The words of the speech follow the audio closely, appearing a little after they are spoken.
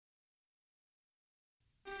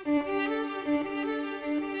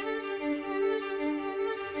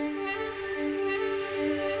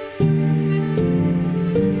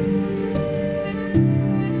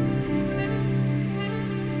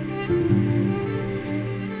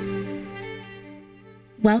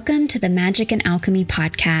Welcome to the Magic and Alchemy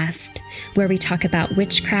podcast, where we talk about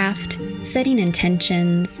witchcraft, setting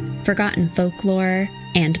intentions, forgotten folklore,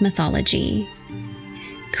 and mythology.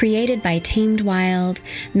 Created by Tamed Wild,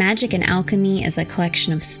 Magic and Alchemy is a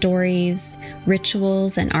collection of stories,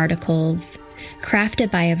 rituals, and articles,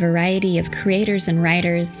 crafted by a variety of creators and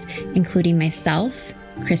writers, including myself,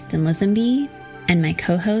 Kristen Lisenby, and my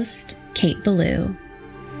co-host, Kate Ballou.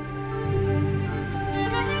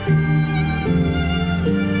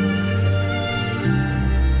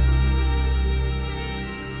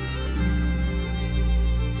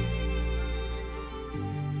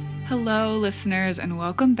 Hello, listeners, and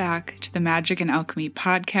welcome back to the Magic and Alchemy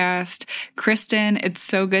podcast. Kristen, it's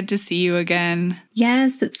so good to see you again.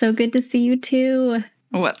 Yes, it's so good to see you too.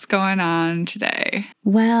 What's going on today?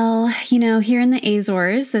 Well, here in the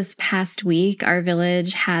Azores this past week, our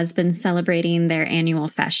village has been celebrating their annual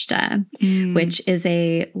Festa, which is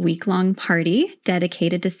a week-long party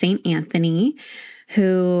dedicated to Saint Anthony,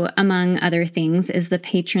 who, among other things, is the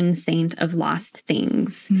patron saint of lost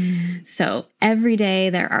things. So every day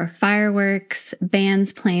there are fireworks,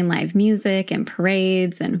 bands playing live music, and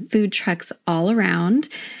parades and food trucks all around.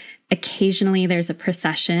 Occasionally there's a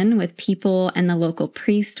procession with people and the local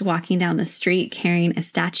priest walking down the street carrying a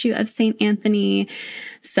statue of Saint Anthony.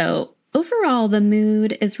 So overall, the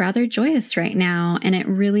mood is rather joyous right now, and it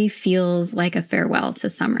really feels like a farewell to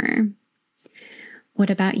summer. What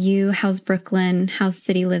about you? How's Brooklyn? How's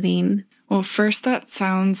city living? Well, first, that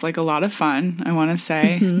sounds like a lot of fun, I want to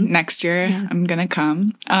say. Next year, yes. I'm going to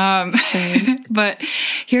come. Sure. But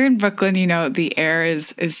here in Brooklyn, the air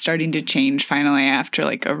is starting to change finally after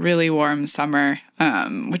like a really warm summer,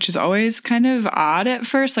 which is always kind of odd at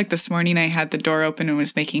first. Like this morning, I had the door open and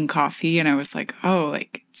was making coffee, and I was like, oh,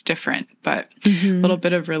 like it's different, but a little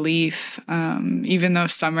bit of relief, even though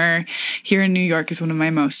summer here in New York is one of my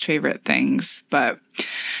most favorite things. But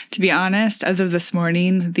to be honest, as of this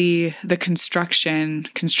morning, the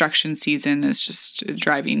construction season is just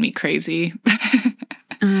driving me crazy.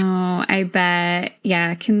 Oh, I bet.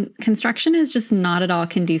 Yeah, construction is just not at all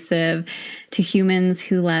conducive to humans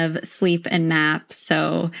who love sleep and naps.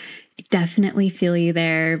 So I definitely feel you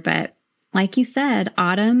there. But like you said,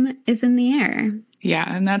 autumn is in the air.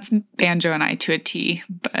 Yeah, and that's Banjo and I to a T.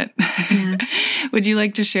 But yeah. Would you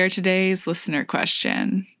like to share today's listener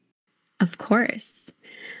question? Of course.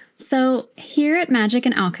 So here at Magic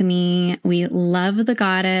and Alchemy, we love the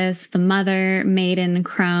goddess, the mother, maiden,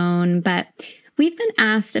 crone, but we've been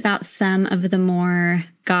asked about some of the more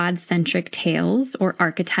God-centric tales or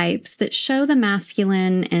archetypes that show the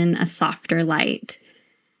masculine in a softer light.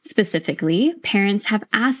 Specifically, parents have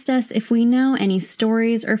asked us if we know any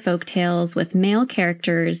stories or folktales with male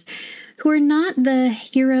characters who are not the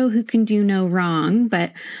hero who can do no wrong,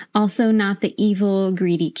 but also not the evil,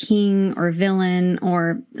 greedy king or villain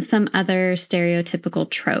or some other stereotypical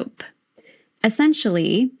trope.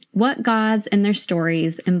 Essentially, what gods and their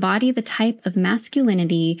stories embody the type of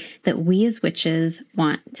masculinity that we as witches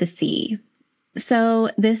want to see. So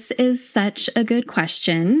this is such a good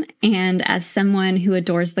question, and as someone who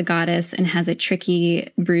adores the goddess and has a tricky,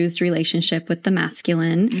 bruised relationship with the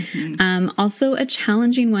masculine, also a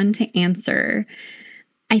challenging one to answer.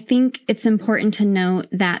 I think it's important to note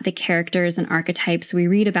that the characters and archetypes we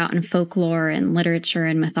read about in folklore and literature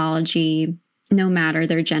and mythology, no matter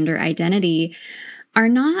their gender identity, are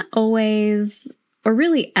not always or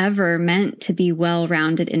really ever meant to be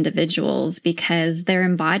well-rounded individuals because they're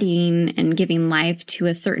embodying and giving life to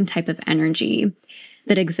a certain type of energy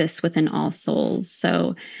that exists within all souls.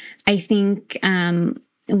 So I think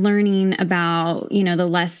learning about, the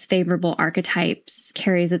less favorable archetypes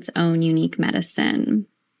carries its own unique medicine.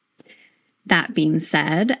 That being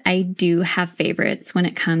said, I do have favorites when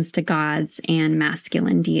it comes to gods and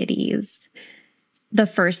masculine deities. The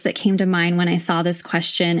first that came to mind when I saw this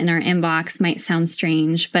question in our inbox might sound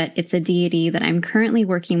strange, but it's a deity that I'm currently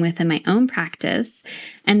working with in my own practice,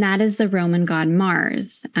 and that is the Roman god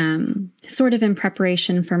Mars, sort of in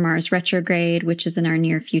preparation for Mars retrograde, which is in our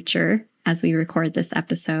near future as we record this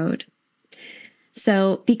episode.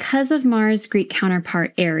 So because of Mars' Greek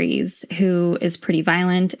counterpart Ares, who is pretty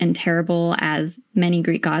violent and terrible as many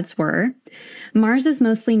Greek gods were, Mars is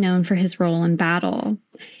mostly known for his role in battle.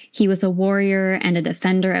 He was a warrior and a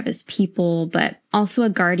defender of his people, but also a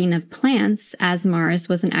guardian of plants, as Mars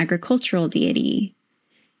was an agricultural deity.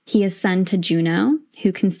 He is son to Juno,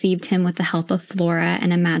 who conceived him with the help of Flora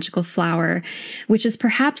and a magical flower, which is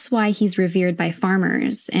perhaps why he's revered by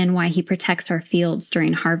farmers and why he protects our fields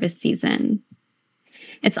during harvest season.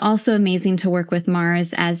 It's also amazing to work with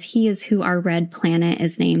Mars, as he is who our red planet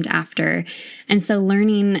is named after. And so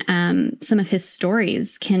learning some of his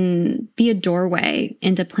stories can be a doorway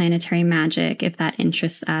into planetary magic if that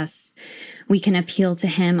interests us. We can appeal to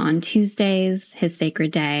him on Tuesdays, his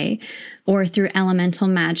sacred day, or through elemental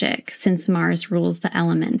magic, since Mars rules the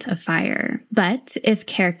element of fire. But if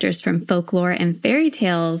characters from folklore and fairy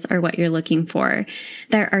tales are what you're looking for,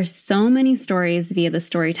 there are so many stories via the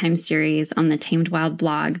Storytime series on the Tamed Wild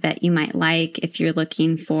blog that you might like if you're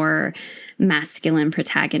looking for masculine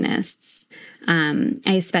protagonists. I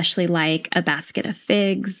especially like A Basket of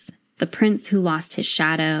Figs, The Prince Who Lost His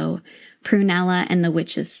Shadow, Prunella and the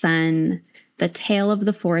Witch's Son, The Tale of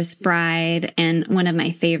the Forest Bride, and one of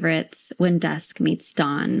my favorites, When Dusk Meets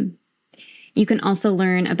Dawn. You can also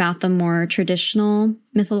learn about the more traditional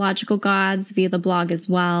mythological gods via the blog as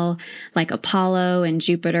well, like Apollo and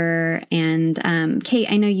Jupiter. And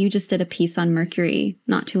Kate, I know you just did a piece on Mercury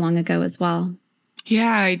not too long ago as well.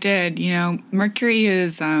 Yeah, I did. Mercury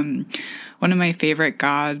is one of my favorite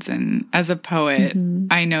gods. And as a poet,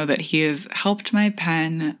 I know that he has helped my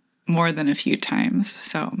pen more than a few times.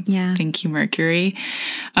 So Thank you, Mercury.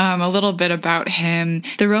 A little bit about him.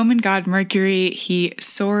 The Roman god Mercury, he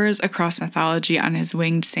soars across mythology on his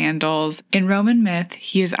winged sandals. In Roman myth,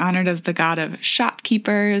 he is honored as the god of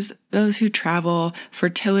shopkeepers, those who travel,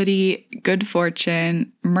 fertility, good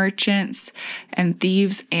fortune, merchants, and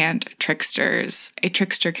thieves and tricksters. A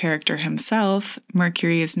trickster character himself,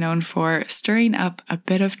 Mercury is known for stirring up a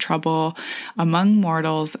bit of trouble among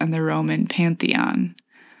mortals and the Roman pantheon.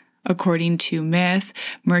 According to myth,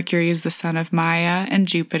 Mercury is the son of Maia and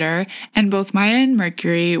Jupiter, and both Maia and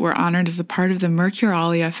Mercury were honored as a part of the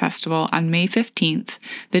Mercuralia festival on May 15th,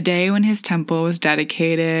 the day when his temple was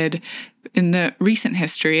dedicated in the recent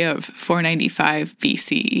history of 495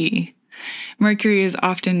 BCE. Mercury is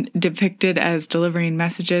often depicted as delivering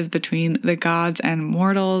messages between the gods and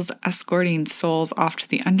mortals, escorting souls off to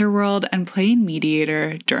the underworld, and playing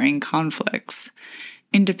mediator during conflicts.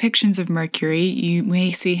 In depictions of Mercury, you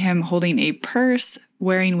may see him holding a purse,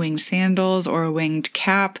 wearing winged sandals or a winged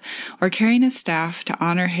cap, or carrying a staff to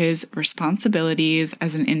honor his responsibilities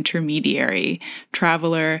as an intermediary,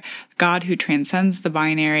 traveler, god who transcends the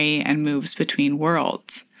binary and moves between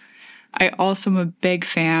worlds. I also am a big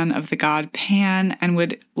fan of the god Pan and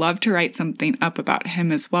would love to write something up about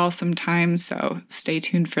him as well sometime, so stay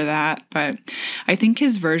tuned for that. But I think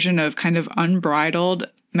his version of kind of unbridled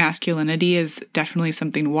masculinity is definitely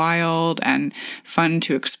something wild and fun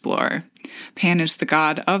to explore. Pan is the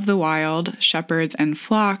god of the wild, shepherds and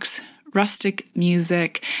flocks, rustic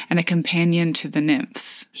music, and a companion to the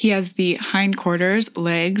nymphs. He has the hindquarters,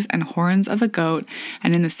 legs, and horns of a goat,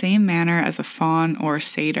 and in the same manner as a fawn or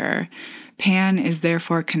satyr. Pan is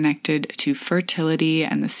therefore connected to fertility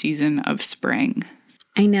and the season of spring.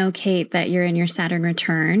 I know, Kate, that you're in your Saturn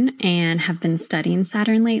return and have been studying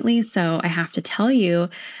Saturn lately. So I have to tell you,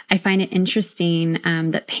 I find it interesting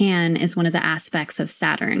that Pan is one of the aspects of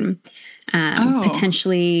Saturn,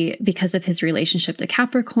 potentially because of his relationship to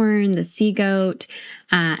Capricorn, the sea goat,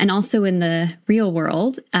 and also in the real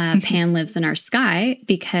world, Pan lives in our sky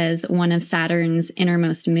because one of Saturn's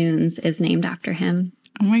innermost moons is named after him.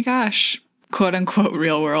 Oh my gosh. Quote unquote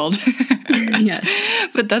real world. Yes.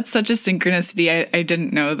 But that's such a synchronicity. I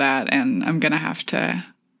didn't know that. And I'm going to have to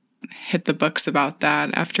hit the books about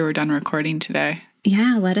that after we're done recording today.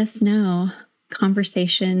 Yeah, let us know.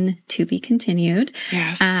 Conversation to be continued.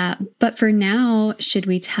 Yes. But for now, should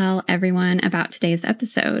we tell everyone about today's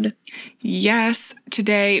episode? Yes.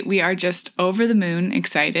 Today we are just over the moon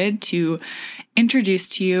excited to introduce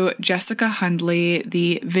to you Jessica Hundley,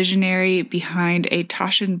 the visionary behind a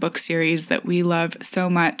Taschen book series that we love so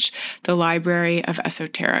much, The Library of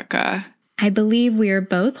Esoterica. I believe we are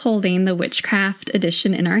both holding the Witchcraft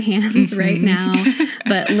edition in our hands right now.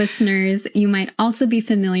 But listeners, you might also be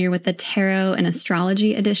familiar with the Tarot and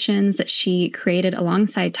Astrology editions that she created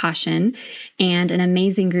alongside Taschen and an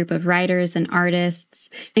amazing group of writers and artists,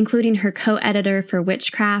 including her co-editor for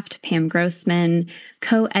Witchcraft, Pam Grossman,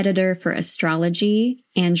 co-editor for Astrology,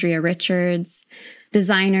 Andrea Richards,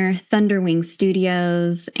 designer Thunderwing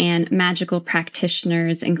Studios, and magical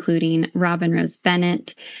practitioners including Robin Rose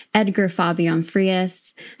Bennett, Edgar Fabian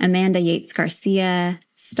Frias, Amanda Yates Garcia,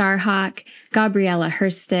 Starhawk, Gabriella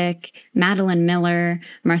Herstick, Madeline Miller,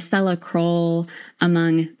 Marcella Kroll,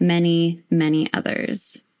 among many, many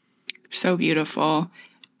others. So beautiful.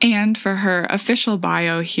 And for her official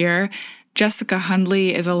bio here, Jessica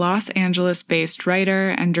Hundley is a Los Angeles-based writer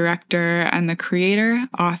and director and the creator,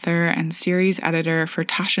 author, and series editor for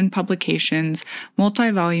Taschen Publications'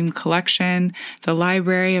 multi-volume collection, The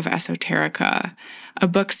Library of Esoterica, a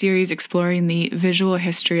book series exploring the visual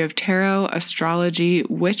history of tarot, astrology,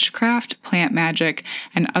 witchcraft, plant magic,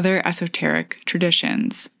 and other esoteric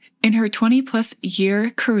traditions. In her 20-plus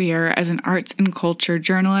year career as an arts and culture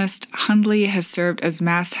journalist, Hundley has served as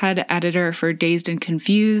masthead editor for Dazed and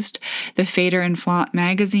Confused, the Fader and Flaunt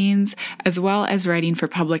magazines, as well as writing for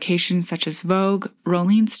publications such as Vogue,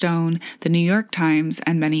 Rolling Stone, The New York Times,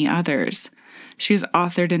 and many others. She's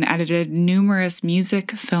authored and edited numerous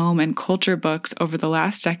music, film, and culture books over the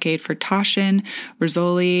last decade for Taschen,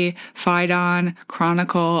 Rizzoli, Phaidon,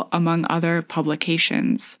 Chronicle, among other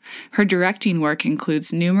publications. Her directing work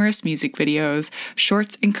includes numerous music videos,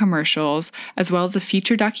 shorts, and commercials, as well as a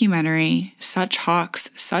feature documentary, Such Hawks,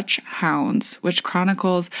 Such Hounds, which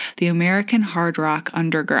chronicles the American hard rock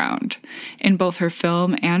underground. In both her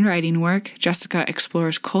film and writing work, Jessica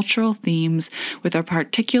explores cultural themes with a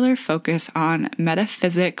particular focus on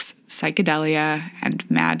metaphysics, psychedelia, and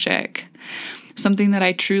magic. Something that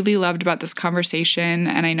I truly loved about this conversation,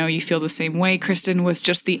 and I know you feel the same way, Kristen, was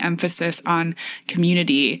just the emphasis on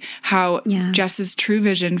community. How Jess's true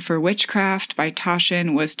vision for Witchcraft by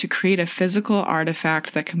Taschen was to create a physical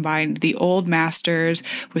artifact that combined the old masters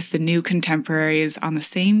with the new contemporaries on the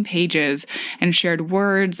same pages and shared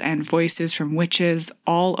words and voices from witches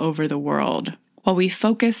all over the world. While we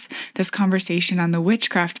focus this conversation on the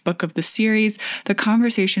Witchcraft book of the series, the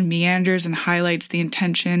conversation meanders and highlights the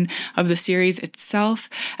intention of the series itself,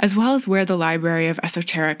 as well as where the Library of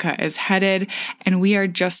Esoterica is headed, and we are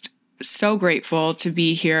just so grateful to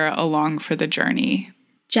be here along for the journey.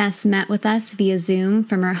 Jess met with us via Zoom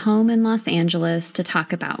from her home in Los Angeles to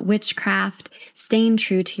talk about witchcraft, staying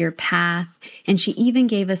true to your path, and she even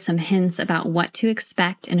gave us some hints about what to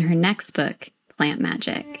expect in her next book, Plant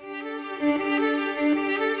Magic.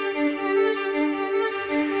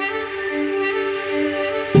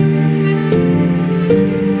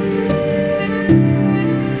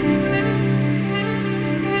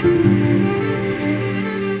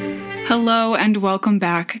 Hello and welcome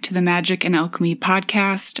back to the Magic and Alchemy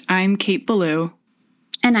podcast. I'm Kate Ballou.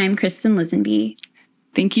 And I'm Kristen Lisenby.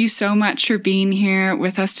 Thank you so much for being here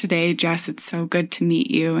with us today, Jess. It's so good to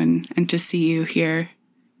meet you and to see you here.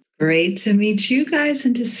 Great to meet you guys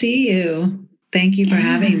and to see you. Thank you for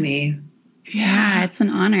having me. Yeah, it's an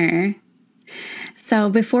honor. So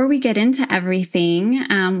before we get into everything,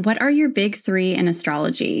 what are your big three in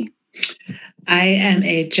astrology? I am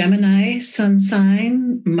a Gemini sun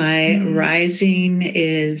sign. My rising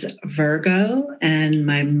is Virgo and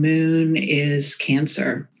my moon is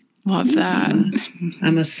Cancer. Love that.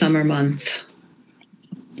 I'm a summer month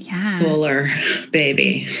solar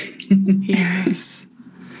baby. Yes.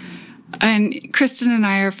 And Kristen and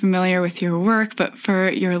I are familiar with your work, but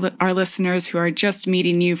for our listeners who are just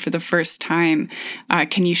meeting you for the first time,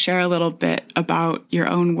 can you share a little bit about your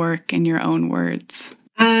own work in your own words?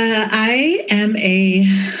 I am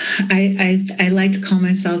I like to call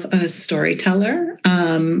myself a storyteller.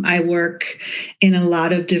 I work in a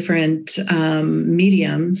lot of different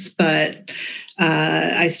mediums, but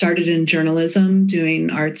I started in journalism,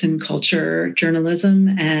 doing arts and culture journalism,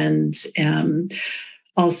 and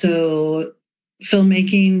also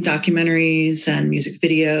filmmaking, documentaries, and music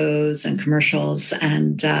videos, and commercials,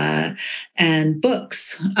 and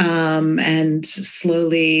books. And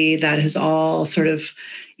slowly, that has all sort of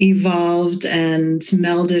evolved and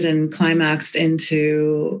melded and climaxed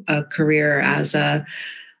into a career as a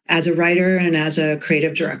writer and as a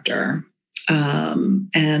creative director. And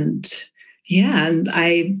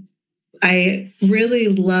I really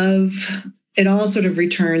love. It all sort of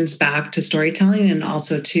returns back to storytelling and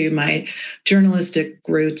also to my journalistic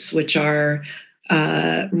roots, which are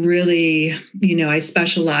really, I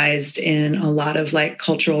specialized in a lot of like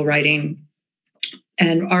cultural writing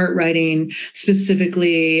and art writing,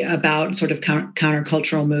 specifically about sort of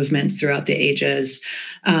countercultural movements throughout the ages.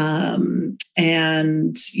 And,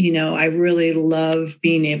 I really love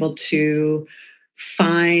being able to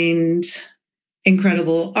find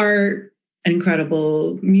incredible art,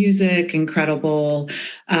 incredible music, incredible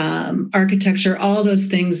architecture, all those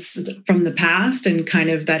things from the past and kind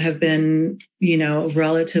of that have been,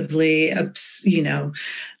 relatively,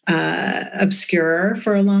 obscure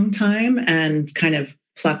for a long time, and kind of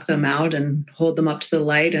pluck them out and hold them up to the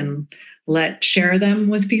light and share them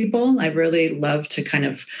with people. I really love to kind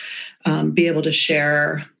of be able to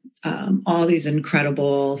share all these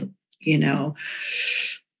incredible,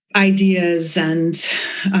 ideas and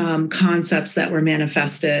concepts that were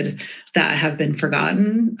manifested that have been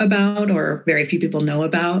forgotten about or very few people know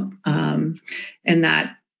about. And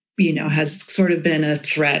that, has sort of been a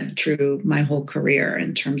thread through my whole career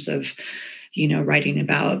in terms of, writing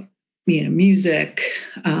about, music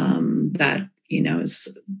that,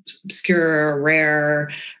 is obscure or rare,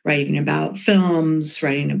 writing about films,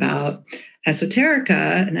 writing about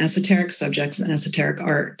esoterica and esoteric subjects and esoteric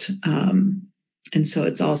art. And so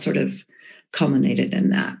it's all sort of culminated in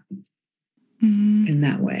that, in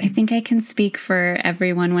that way. I think I can speak for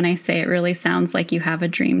everyone when I say it really sounds like you have a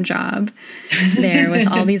dream job there with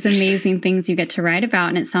all these amazing things you get to write about.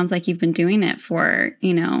 And it sounds like you've been doing it for,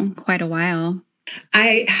 quite a while.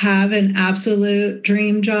 I have an absolute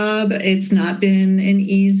dream job. It's not been an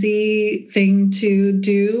easy thing to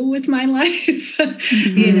do with my life.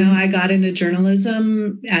 I got into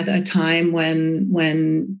journalism at a time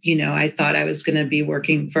when I thought I was going to be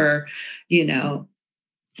working for,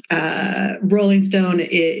 Rolling Stone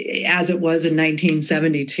as it was in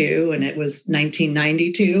 1972, and it was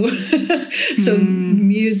 1992. So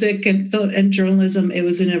music and journalism, it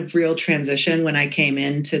was in a real transition when I came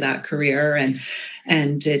into that career, and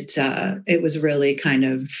it was really kind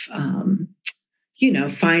of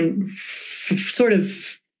sort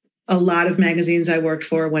of a lot of magazines I worked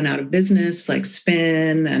for went out of business, like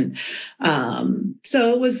Spin. And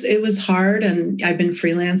so it was hard. And I've been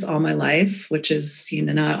freelance all my life, which is,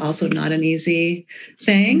 not an easy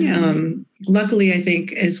thing. Luckily, I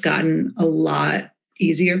think it's gotten a lot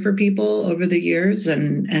easier for people over the years.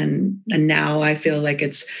 And now I feel like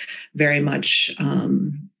it's very much,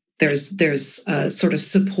 there's a sort of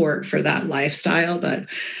support for that lifestyle, but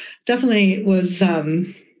definitely it was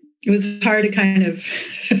hard to kind of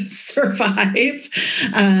survive.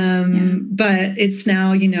 But it's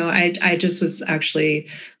now, I just was actually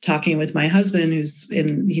talking with my husband, who's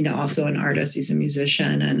also an artist. He's a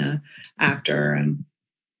musician and an actor. And,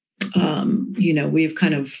 we've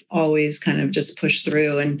kind of always kind of just pushed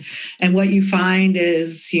through. And what you find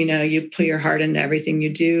is, you put your heart into everything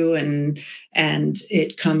you do, and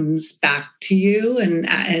it comes back to you and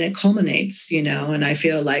it culminates, and I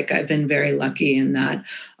feel like I've been very lucky in that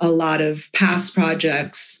a lot of past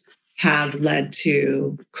projects have led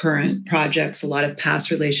to current projects. A lot of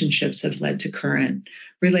past relationships have led to current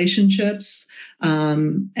relationships.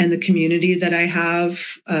 And the community that I have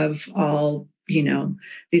of all,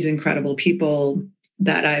 these incredible people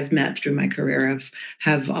that I've met through my career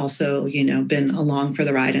have also, been along for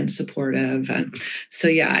the ride and supportive. And so,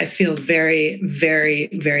 yeah, I feel very, very,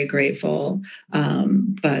 very grateful.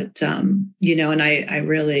 And I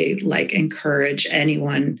really encourage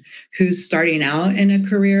anyone who's starting out in a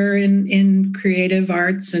career in creative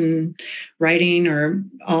arts and writing or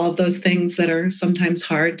all of those things that are sometimes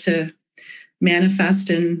hard to manifest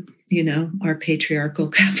in, our patriarchal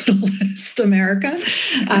capitalist America.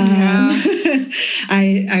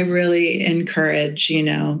 I really encourage,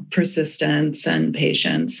 persistence and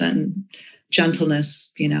patience and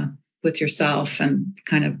gentleness, with yourself and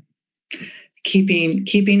kind of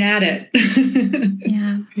keeping at it.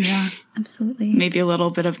 Yeah, absolutely. Maybe a little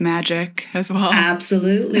bit of magic as well.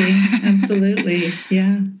 Absolutely.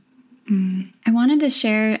 Yeah. I wanted to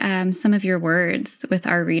share some of your words with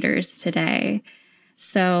our readers today.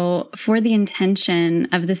 So for the intention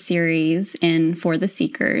of the series in For the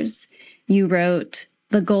Seekers, you wrote,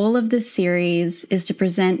 "The goal of this series is to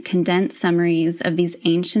present condensed summaries of these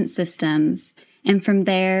ancient systems, and from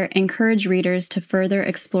there encourage readers to further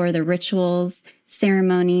explore the rituals,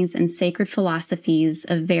 ceremonies, and sacred philosophies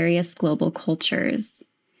of various global cultures.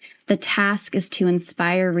 The task is to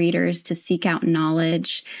inspire readers to seek out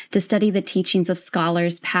knowledge, to study the teachings of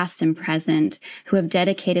scholars past and present who have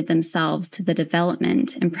dedicated themselves to the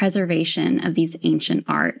development and preservation of these ancient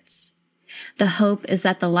arts. The hope is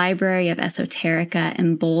that the Library of Esoterica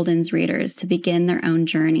emboldens readers to begin their own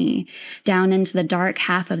journey down into the dark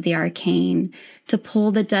half of the arcane, to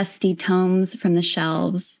pull the dusty tomes from the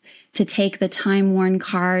shelves, to take the time-worn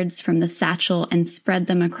cards from the satchel and spread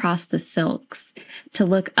them across the silks, to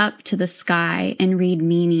look up to the sky and read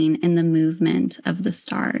meaning in the movement of the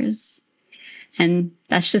stars." And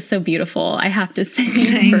that's just so beautiful, I have to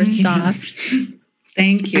say, first off.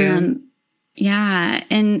 Thank you. Yeah.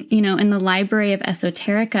 And, in the Library of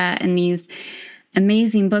Esoterica and these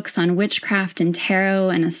amazing books on witchcraft and tarot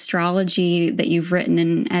and astrology that you've written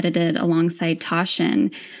and edited alongside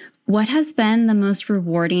Tasshin, what has been the most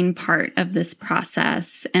rewarding part of this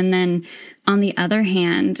process? And then on the other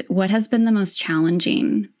hand, what has been the most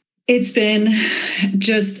challenging? It's been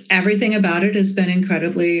just everything about it has been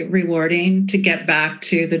incredibly rewarding to get back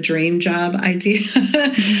to the dream job idea.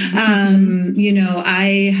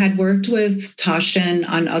 I had worked with Taschen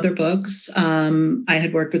on other books. I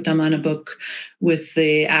had worked with them on a book with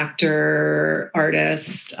the actor,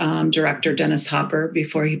 artist, director Dennis Hopper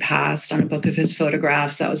before he passed, on a book of his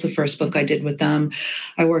photographs. That was the first book I did with them.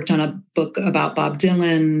 I worked on a book about Bob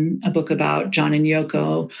Dylan, a book about John and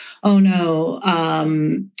Yoko Ono.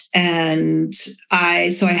 And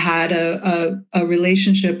I had a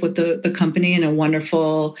relationship with the company and a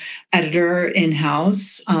wonderful editor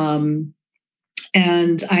in-house.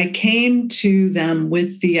 And I came to them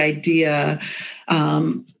with the idea.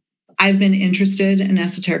 I've been interested in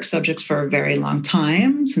esoteric subjects for a very long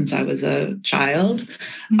time, since I was a child.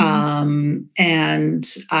 And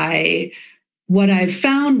what I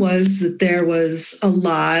found was that there was a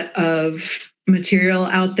lot of material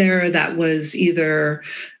out there that was either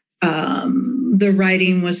the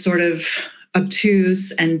writing was sort of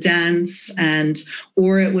obtuse and dense,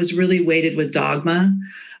 or it was really weighted with dogma.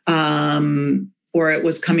 Or it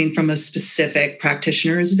was coming from a specific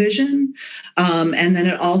practitioner's vision. And then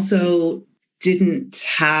it also didn't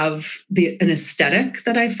have an aesthetic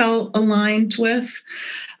that I felt aligned with.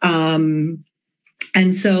 And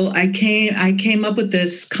so I came up with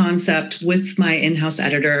this concept with my in-house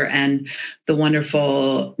editor and the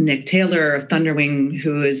wonderful Nick Taylor of Thunderwing,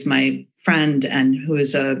 who is my friend and who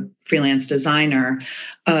is a freelance designer,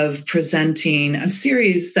 of presenting a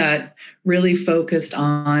series that really focused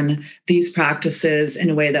on these practices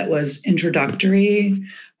in a way that was introductory,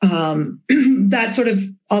 that sort of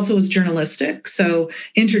also was journalistic. So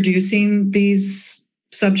introducing these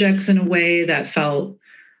subjects in a way that felt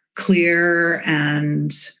clear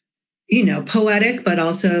and, poetic, but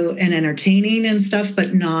also and entertaining and stuff,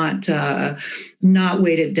 but not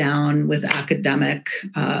weighted down with academic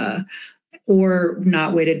or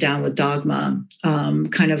not weighted down with dogma,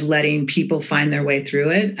 kind of letting people find their way through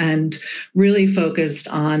it, and really focused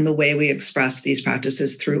on the way we express these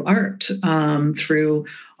practices through art, through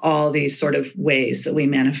all these sort of ways that we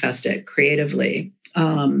manifest it creatively.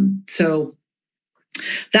 So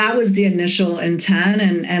that was the initial intent.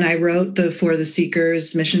 And I wrote the For the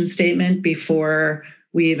Seekers mission statement before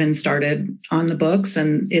we even started on the books,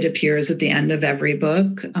 and it appears at the end of every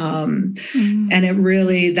book. And it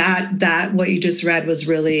really, that what you just read was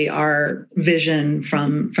really our vision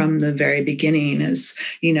from the very beginning, is,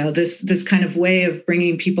 this kind of way of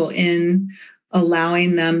bringing people in,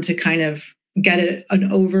 allowing them to kind of get an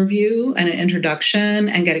overview and an introduction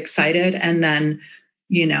and get excited. And then,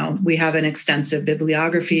 we have an extensive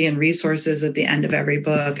bibliography and resources at the end of every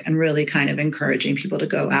book, and really kind of encouraging people to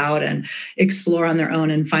go out and explore on their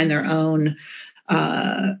own and find their own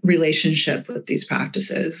relationship with these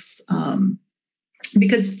practices.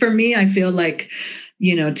 Because for me, I feel like,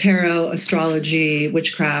 tarot, astrology,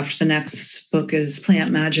 witchcraft, the next book is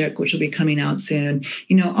Plant Magic, which will be coming out soon.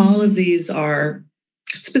 All of these are,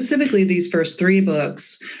 specifically these first three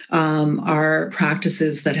books, are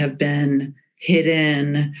practices that have been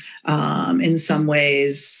hidden, in some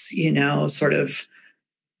ways, sort of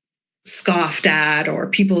scoffed at, or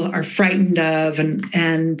people are frightened of,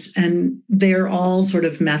 and they're all sort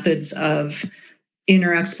of methods of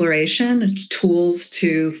inner exploration, tools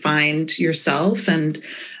to find yourself and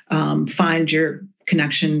find your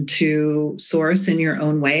connection to source in your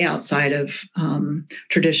own way outside of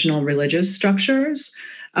traditional religious structures.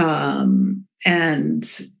 And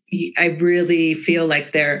I really feel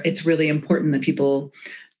like it's really important that people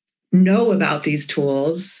know about these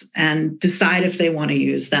tools and decide if they want to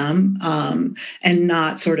use them, and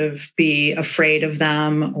not sort of be afraid of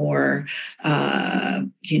them, or,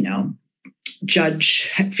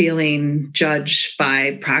 feeling judged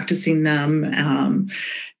by practicing them. And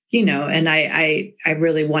I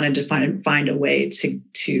really wanted to find a way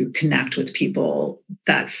to connect with people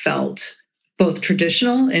that felt both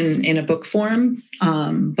traditional in a book form,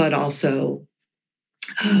 but also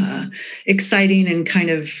exciting and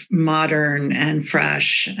kind of modern and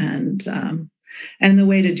fresh. And the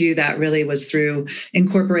way to do that really was through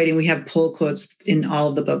incorporating. We have pull quotes in all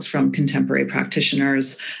of the books from contemporary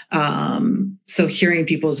practitioners. So hearing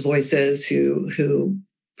people's voices who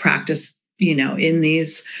practice, in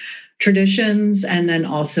these traditions, and then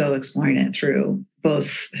also exploring it through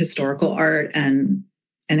both historical art and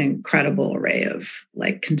an incredible array of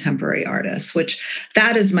contemporary artists, which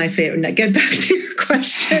that is my favorite. Now get back to your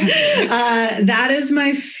question. That is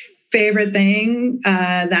my favorite thing.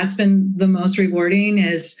 That's been the most rewarding,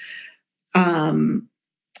 is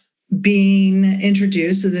being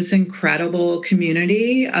introduced to this incredible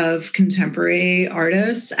community of contemporary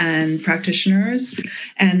artists and practitioners,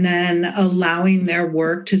 and then allowing their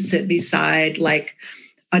work to sit beside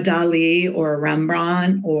a Dali or a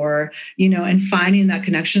Rembrandt, or, you know, and finding that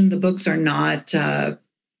connection. The books are not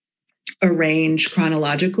arranged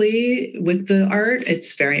chronologically with the art.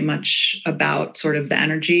 It's very much about sort of the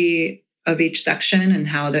energy of each section and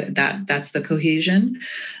how that's the cohesion.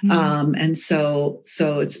 And so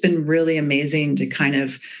it's been really amazing to kind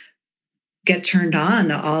of get turned on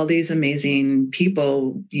to all these amazing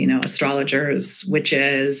people, you know, astrologers,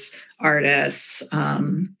 witches, artists.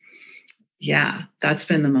 Yeah, that's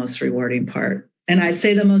been the most rewarding part. And I'd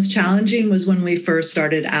say the most challenging was when we first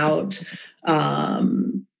started out,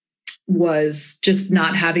 was just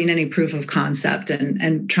not having any proof of concept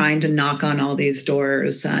and trying to knock on all these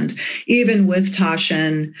doors. And even with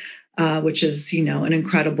Taschen, which is, you know, an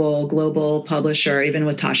incredible global publisher, even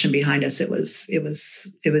with Taschen behind us, it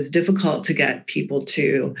was difficult to get people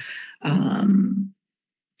to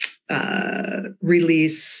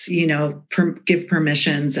release, you know, give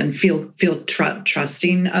permissions and feel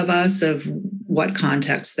trusting of us, of what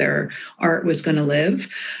context their art was going to live.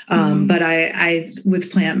 But I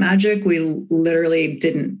with Plant Magic, we literally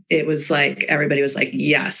didn't. It was like everybody was like,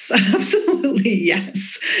 yes, absolutely,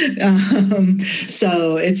 yes.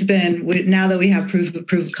 So it's been, now that we have proof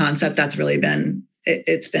of concept, that's really been,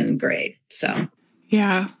 it's been great. So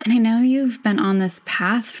yeah. And I know you've been on this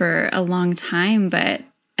path for a long time, but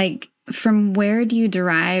like, from where do you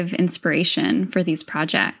derive inspiration for these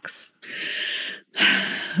projects?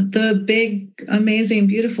 The big, amazing,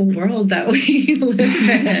 beautiful world that we live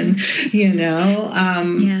in, you know.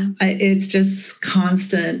 It's just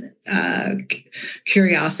constant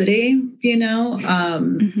curiosity, you know.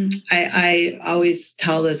 I always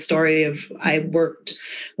tell the story of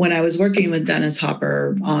when I was working with Dennis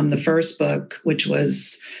Hopper on the first book, which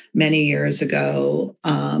was many years ago.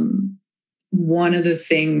 One of the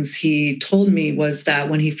things he told me was that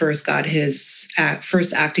when he first got his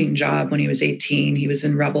first acting job when he was 18, he was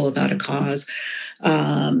in Rebel Without a Cause.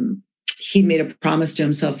 He made a promise to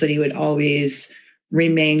himself that he would always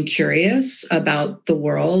remain curious about the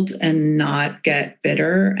world and not get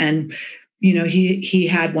bitter. And, you know, he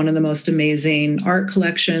had one of the most amazing art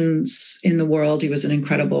collections in the world. He was an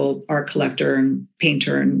incredible art collector and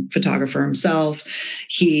painter and photographer himself.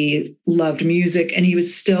 He loved music, and he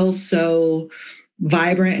was still so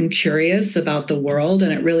vibrant and curious about the world,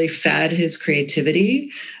 and it really fed his creativity.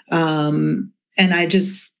 And I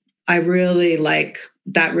really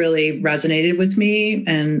that really resonated with me.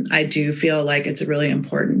 And I do feel like it's really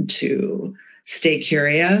important to stay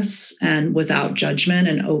curious and without judgment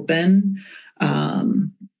and open.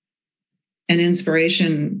 And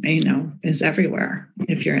inspiration, you know, is everywhere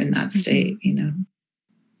if you're in that state, you know.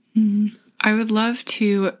 I would love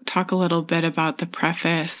to talk a little bit about the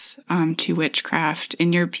preface to Witchcraft.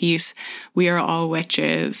 In your piece, We Are All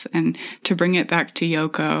Witches, and to bring it back to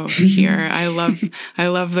Yoko here, I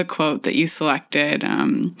love the quote that you selected.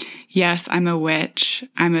 Yes, I'm a witch.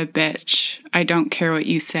 I'm a bitch. I don't care what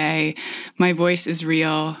you say. My voice is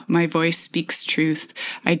real. My voice speaks truth.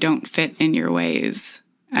 I don't fit in your ways.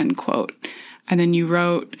 End quote. And then you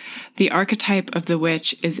wrote, the archetype of the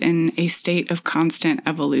witch is in a state of constant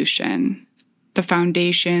evolution. The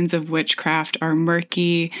foundations of witchcraft are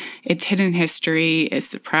murky, its hidden history is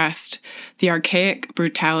suppressed. The archaic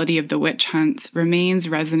brutality of the witch hunts remains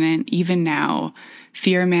resonant even now.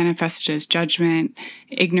 Fear manifested as judgment,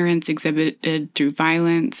 ignorance exhibited through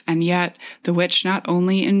violence, and yet the witch not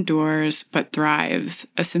only endures but thrives,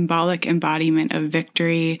 a symbolic embodiment of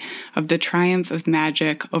victory, of the triumph of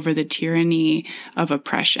magic over the tyranny of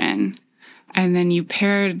oppression. And then you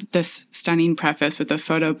paired this stunning preface with a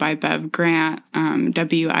photo by Bev Grant,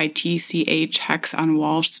 WITCH Hex on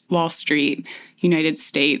Wall Street, United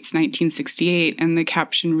States, 1968, and the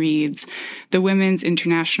caption reads, "The Women's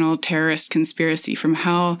International Terrorist Conspiracy from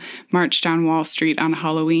Hell marched down Wall Street on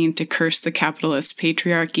Halloween to curse the capitalist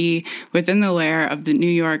patriarchy within the lair of the New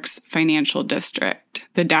York's financial district.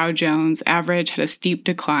 The Dow Jones average had a steep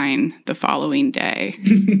decline the following day."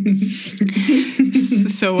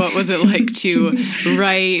 So what was it like to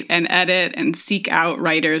write and edit and seek out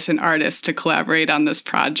writers and artists to collaborate on this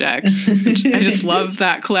project? I just love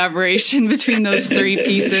that collaboration between those three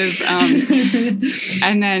pieces.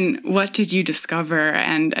 And then what did you discover,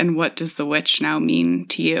 and what does the witch now mean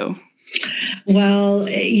to you? Well,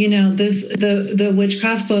 you know, the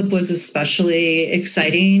Witchcraft book was especially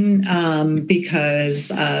exciting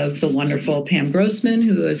because of the wonderful Pam Grossman,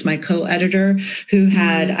 who is my co-editor,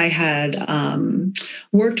 I had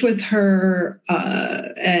worked with her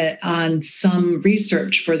on some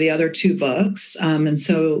research for the other two books, and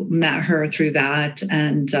so met her through that.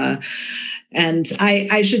 And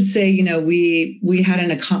I should say, you know, we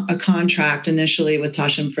had a contract initially with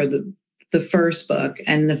Taschen the first book.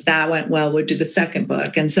 And if that went well, we'd do the second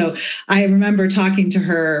book. And so I remember talking to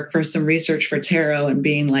her for some research for tarot and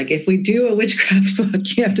being like, if we do a witchcraft book,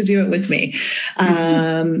 you have to do it with me.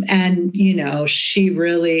 And, you know, she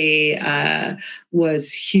really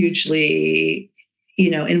was hugely, you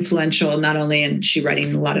know, influential, not only in she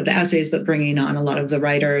writing a lot of the essays, but bringing on a lot of the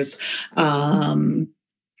writers.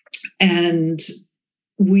 And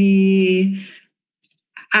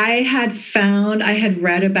I had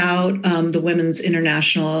read about the Women's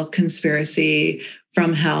International Conspiracy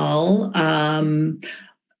from Hell a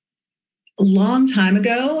long time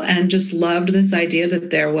ago, and just loved this idea that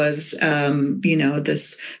there was, you know,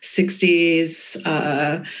 this 60s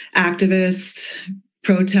activist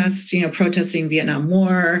protests, you know, protesting Vietnam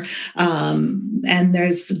War. And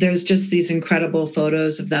there's just these incredible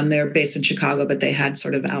photos of them. They're based in Chicago, but they had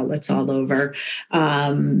sort of outlets all over.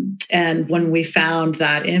 And when we found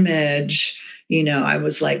that image, you know, I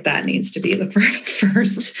was like, that needs to be the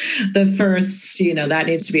first, you know, that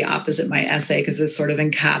needs to be opposite my essay, because this sort of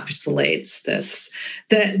encapsulates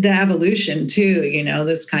the evolution too, you know,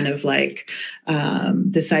 this kind of like,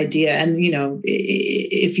 this idea. And, you know,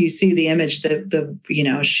 if you see the image, you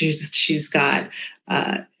know, she's got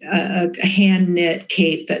a hand knit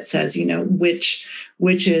cape that says, you know, which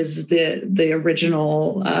is the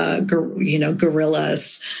original, you know,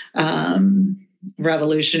 guerrillas,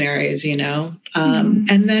 revolutionaries, you know.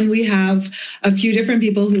 And then we have a few different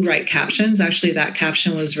people who write captions. Actually, that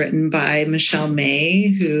caption was written by Michelle May,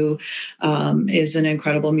 who is an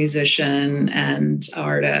incredible musician and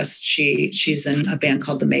artist. She's in a band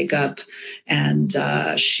called The Makeup, and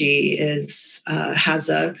she has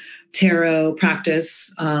a tarot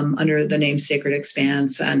practice under the name Sacred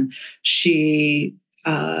Expanse, and she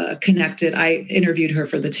connected. I interviewed her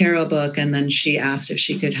for the tarot book, and then she asked if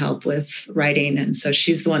she could help with writing. And so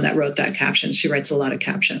she's the one that wrote that caption. She writes a lot of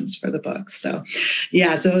captions for the books. So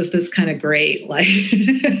yeah, so it was this kind of great like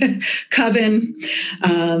coven.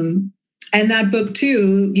 And that book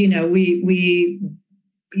too, you know, the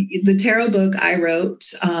tarot book I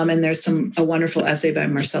wrote, and there's a wonderful essay by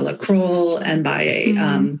Marcella Kroll and by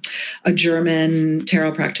a German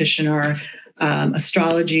tarot practitioner.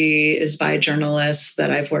 Astrology is by a journalist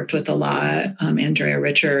that I've worked with a lot, Andrea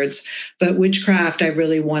Richards. But witchcraft, I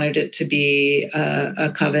really wanted it to be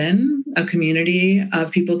a coven, a community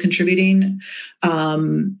of people contributing,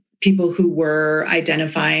 people who were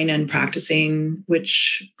identifying and practicing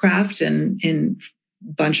witchcraft in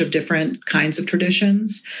a bunch of different kinds of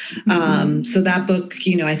traditions. So that book,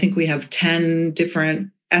 you know, I think we have 10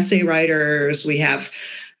 different essay writers. We have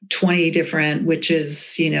 20 different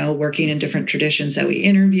witches, you know, working in different traditions that we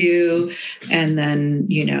interview. And then,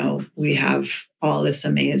 you know, we have all this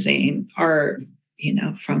amazing art, you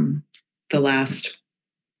know, from the last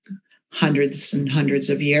hundreds and hundreds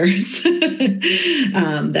of years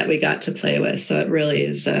that we got to play with. So it really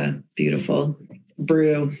is a beautiful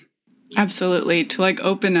brew. Absolutely. To like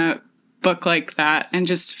open a book like that and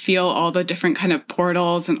just feel all the different kind of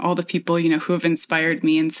portals and all the people, you know, who have inspired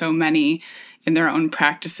me and so many in their own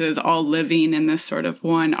practices, all living in this sort of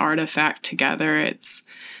one artifact together. It's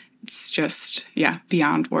just, yeah,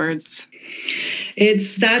 beyond words.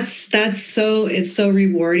 It's so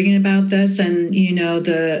rewarding about this. And, you know,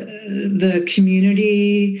 the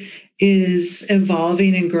community is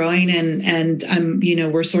evolving and growing, and you know,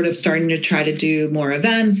 we're sort of starting to try to do more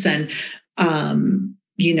events and,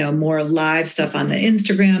 you know, more live stuff on the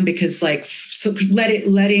Instagram, because like, so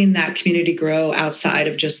letting that community grow outside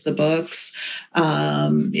of just the books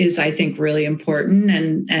is, I think, really important,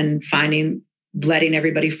 and letting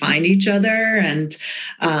everybody find each other, and,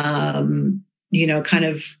 you know, kind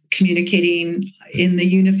of communicating in the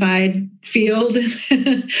unified field.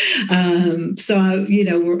 So, you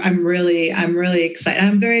know, I'm really excited.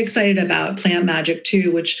 I'm very excited about Plant Magic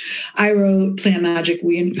too, which I wrote Plant Magic.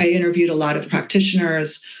 I interviewed a lot of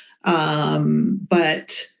practitioners,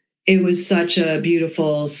 but it was such a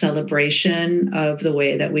beautiful celebration of the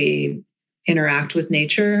way that we interact with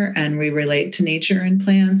nature and we relate to nature and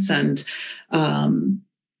plants. And,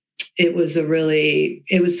 it was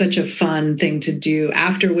such a fun thing to do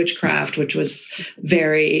after witchcraft, which was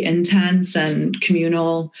very intense and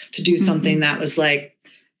communal, to do something that was like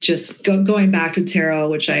just going back to tarot,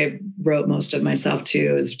 which I wrote most of myself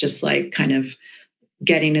too, is just like kind of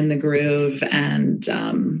getting in the groove and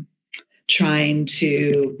trying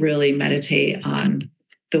to really meditate on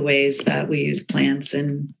the ways that we use plants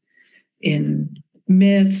in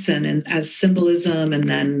myths and as symbolism. And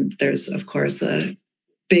then there's, of course, a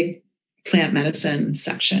big plant medicine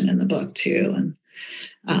section in the book too. And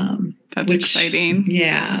that's exciting.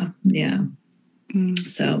 Yeah.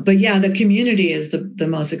 So, but yeah, the community is the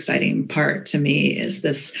most exciting part to me, is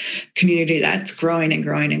this community that's growing and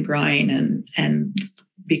growing and growing and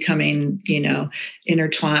becoming,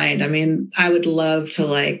 intertwined. I mean, I would love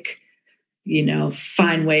to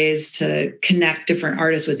find ways to connect different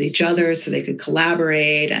artists with each other so they could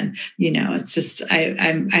collaborate. And, it's just, I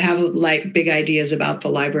have big ideas about the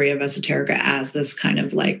Library of Esoterica as this kind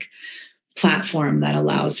of platform that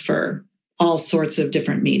allows for all sorts of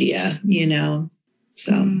different media,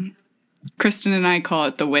 so. Kristen and I call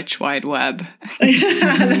it the Witch Wide Web. I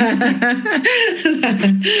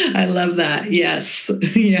love that. Yes.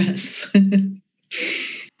 Yes.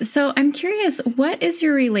 So I'm curious, what is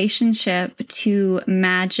your relationship to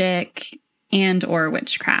magic and or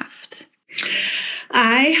witchcraft?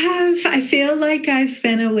 I feel like I've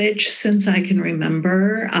been a witch since I can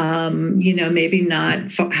remember, maybe not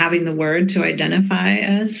having the word to identify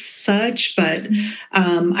as such, but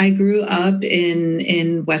I grew up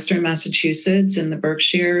in Western Massachusetts in the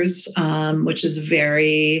Berkshires, which is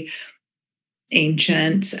very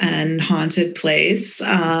ancient and haunted place,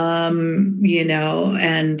 and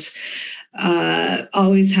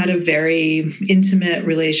always had a very intimate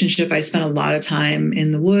relationship. I spent a lot of time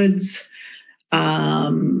in the woods. I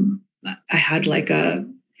had a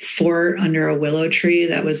fort under a willow tree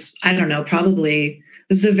that was, I don't know, probably,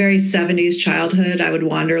 this is a very 70s childhood. I would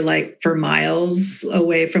wander for miles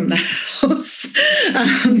away from the house.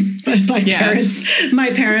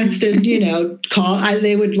 My parents did,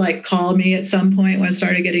 they would call me at some point when it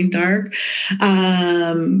started getting dark.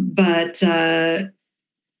 But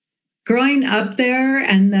growing up there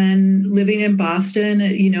and then living in Boston,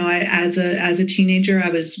 as a teenager, I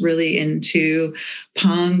was really into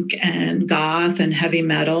punk and goth and heavy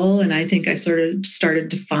metal. And I think I sort of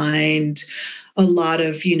started to find a lot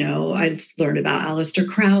of, I learned about Aleister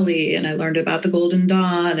Crowley and I learned about the Golden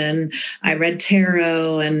Dawn and I read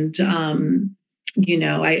tarot and,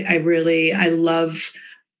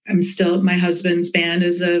 I'm still, my husband's band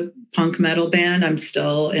is a punk metal band. I'm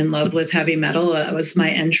still in love with heavy metal. That was my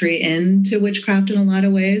entry into witchcraft in a lot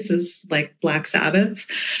of ways, is Black Sabbath.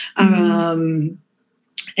 And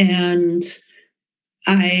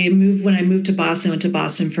when I moved to Boston, went to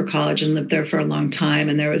Boston for college and lived there for a long time.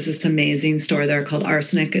 And there was this amazing store there called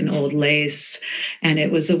Arsenic and Old Lace. And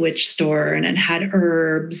it was a witch store and it had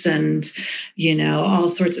herbs and, all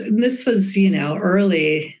sorts of, and this was,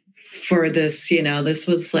 early for this, this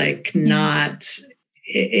was not,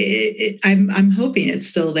 I'm hoping it's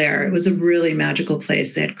still there. It was a really magical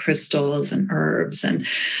place. They had crystals and herbs and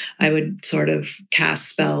I would sort of cast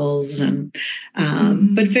spells and,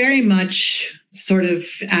 but very much sort of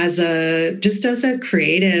as a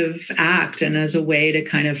creative act and as a way to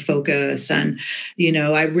kind of focus. And,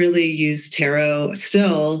 I really use tarot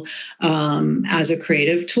still as a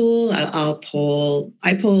creative tool. I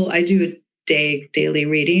do a daily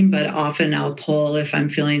reading, but often I'll pull if I'm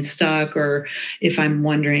feeling stuck or if I'm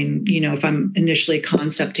wondering, if I'm initially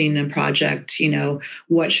concepting a project,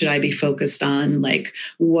 what should I be focused on?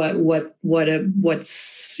 What's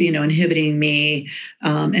inhibiting me?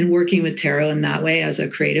 And working with tarot in that way as a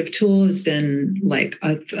creative tool has been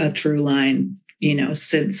a through line,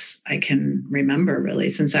 since I can remember, really,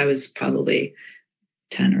 since I was probably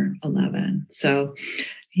 10 or 11. So,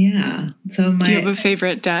 yeah. So do you have a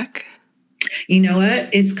favorite deck? You know what?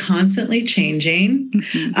 It's constantly changing.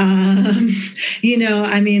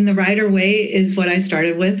 The Rider-Waite is what I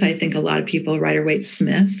started with. I think a lot of people, Rider-Waite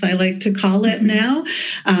Smith, I like to call it now,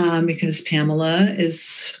 because Pamela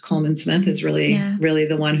Coleman Smith is really, really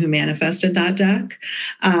the one who manifested that deck.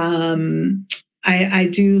 I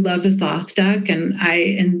do love the Thoth deck, and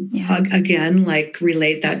again,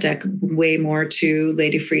 relate that deck way more to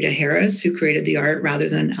Lady Frida Harris, who created the art, rather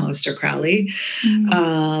than Aleister Crowley.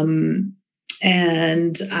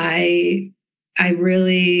 And I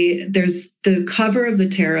really, there's the cover of the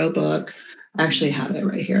tarot book. I actually have it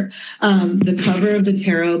right here. The cover of the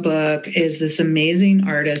tarot book is this amazing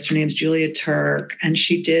artist. Her name's Julia Turk, and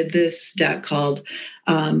she did this deck called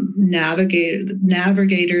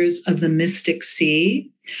Navigators of the Mystic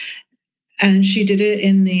Sea. And she did it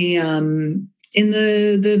in the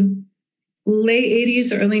late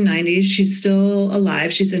 80s, early 90s. She's still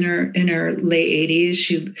alive. She's in her late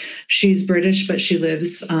 80s. She's British, but she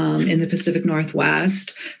lives in the Pacific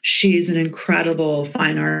Northwest. She's an incredible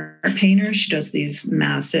fine art painter. She does these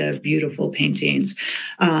massive, beautiful paintings.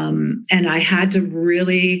 And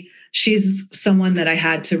she's someone that I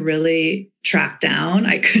had to really track down.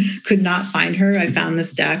 I could not find her. I found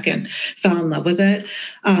this deck and fell in love with it.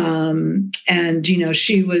 And, you know,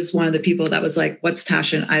 she was one of the people that was like, what's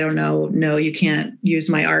Tasha? I don't know. No, you can't use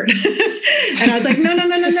my art. And I was like,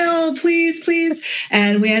 no, please.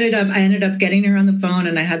 And I ended up getting her on the phone,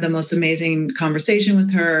 and I had the most amazing conversation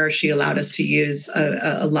with her. She allowed us to use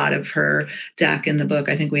a lot of her deck in the book.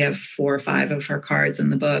 I think we have 4 or 5 of her cards in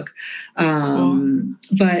the book. Cool.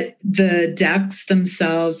 But the decks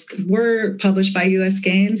themselves were published by US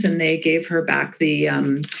Games, and they gave her back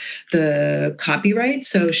the copyright.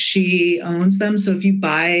 So she owns them. So if you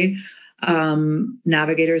buy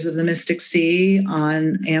Navigators of the Mystic Sea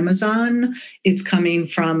on Amazon, it's coming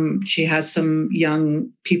from, she has some young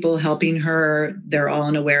people helping her. They're all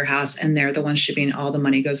in a warehouse, and they're the ones shipping. All the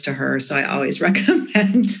money goes to her. So I always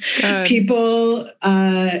recommend people.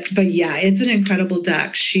 But yeah, it's an incredible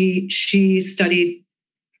deck. She studied.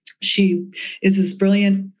 She is this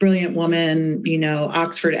brilliant woman, you know,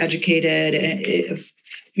 Oxford educated,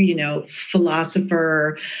 you know,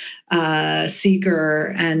 philosopher,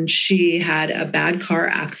 seeker, and she had a bad car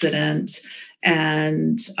accident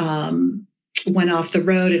and went off the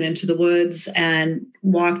road and into the woods and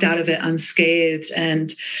walked out of it unscathed.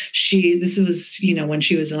 And this was, you know, when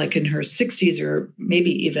she was like in her 60s or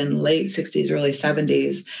maybe even late 60s, early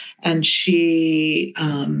 70s. And she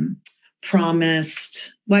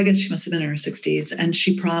promised, well, I guess she must have been in her 60s, and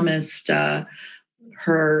she promised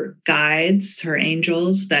her guides, her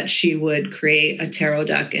angels, that she would create a tarot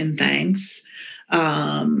deck in thanks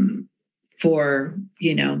for,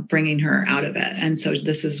 you know, bringing her out of it. And so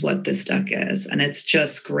this is what this deck is, and it's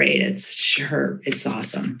just great. It's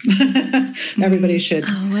awesome. Everybody should.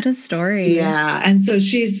 Oh, what a story. Yeah. And so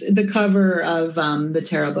the cover of the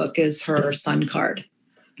tarot book is her sun card.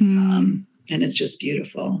 And it's just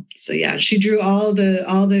beautiful. So yeah, she drew all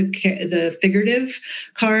the figurative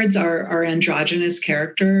cards are androgynous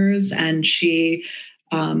characters, and she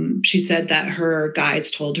said that her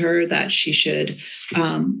guides told her that she should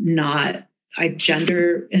not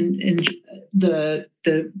gender in the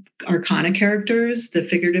arcana characters, the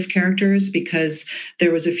figurative characters, because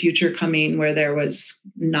there was a future coming where there was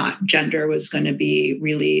not gender was going to be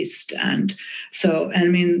released. And so, I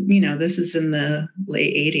mean, you know, this is in the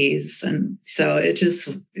late 80s. And so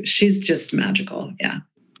she's just magical. Yeah.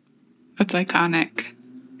 That's iconic.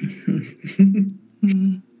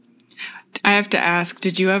 I have to ask,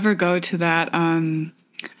 did you ever go to that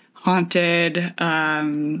haunted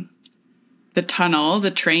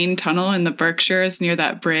the train tunnel in the Berkshires near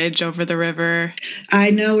that bridge over the river? I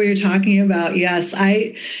know what you're talking about. Yes.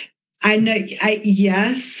 I know.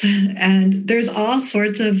 Yes. And there's all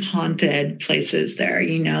sorts of haunted places there.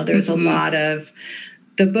 You know, there's a lot of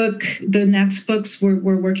the next books we're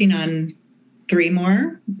working on 3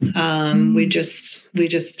 more. We just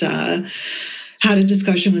had a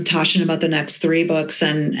discussion with Tasha about the next 3 books,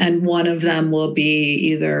 and one of them will be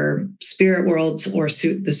either spirit worlds or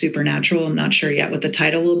the supernatural. I'm not sure yet what the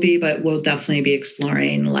title will be, but we'll definitely be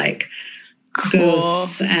exploring like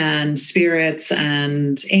ghosts and spirits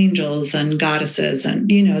and angels and goddesses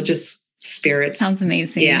and, you know, just spirits. Sounds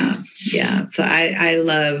amazing. Yeah. So I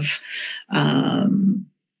love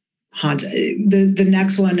haunted. The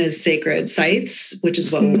next one is sacred sites, which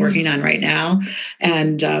is what we're working on right now.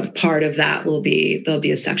 And part of that there'll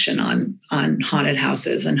be a section on haunted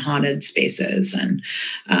houses and haunted spaces and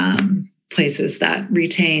places that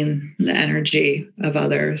retain the energy of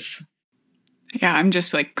others. Yeah, I'm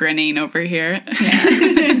just like grinning over here. Yeah,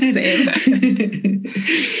 same.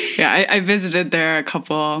 Yeah, I visited there a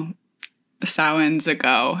couple Samhains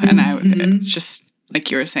ago, and it's just like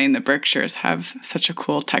you were saying, the Berkshires have such a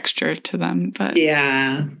cool texture to them. But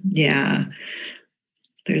yeah,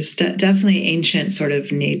 there's definitely ancient sort of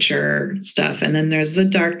nature stuff, and then there's the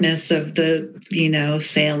darkness of the, you know,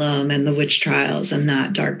 Salem and the witch trials, and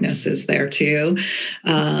that darkness is there too.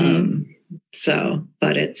 So,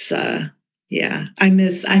 but it's yeah, I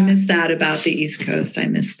miss that about the East Coast. I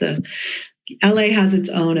miss LA has its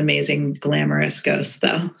own amazing glamorous ghosts,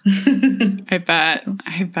 though. I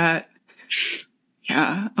bet.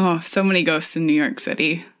 Yeah. Oh, so many ghosts in New York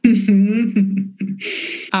City.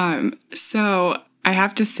 So I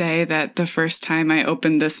have to say that the first time I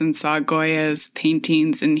opened this and saw Goya's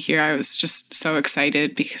paintings in here, I was just so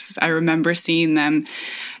excited because I remember seeing them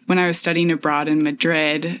when I was studying abroad in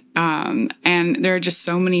Madrid. And there are just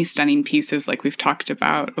so many stunning pieces, like we've talked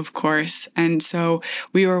about, of course. And so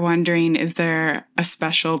we were wondering, is there a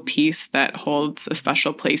special piece that holds a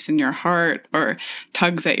special place in your heart or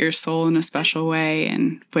tugs at your soul in a special way,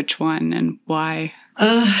 and which one and why?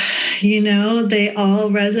 They all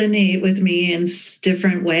resonate with me in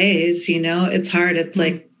different ways. It's hard. It's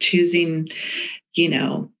like choosing,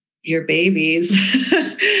 your babies.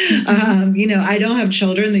 I don't have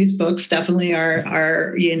children. These books definitely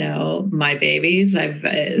are my babies.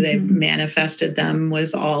 They've manifested them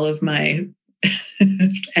with all of my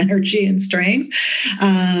energy and strength.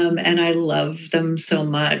 And I love them so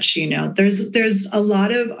much. There's a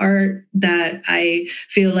lot of art that I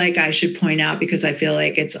feel like I should point out because I feel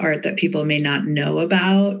like it's art that people may not know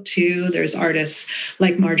about too. There's artists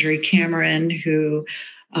like Marjorie Cameron, who,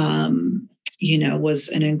 was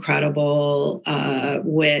an incredible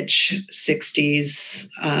witch 60s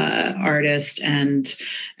artist and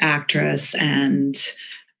actress, and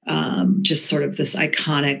just sort of this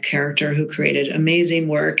iconic character who created amazing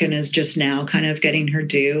work and is just now kind of getting her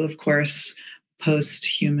due, of course,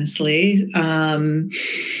 posthumously.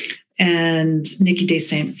 And Nikki de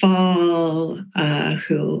St. Phalle,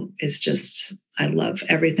 who is just, I love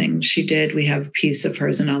everything she did. We have a piece of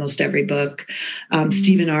hers in almost every book.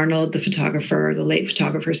 Stephen Arnold, the photographer, the late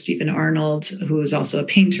photographer Stephen Arnold, who is also a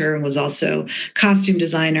painter and was also costume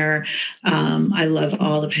designer. I love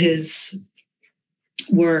all of his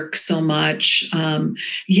work so much. And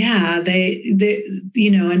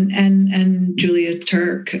Julia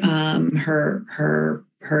Turk,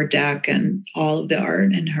 her deck and all of the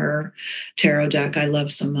art in her tarot deck, I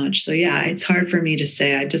love so much. So yeah, it's hard for me to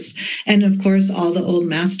say. And of course, all the old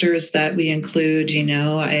masters that we include,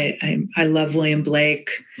 I love William Blake.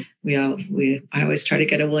 I always try to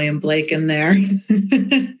get a William Blake in there.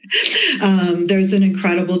 There's an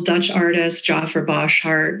incredible Dutch artist, Joffer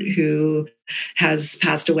Boschart, who has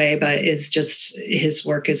passed away, but his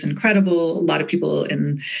work is incredible. A lot of people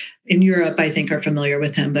in Europe, I think, are familiar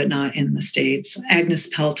with him, but not in the States. Agnes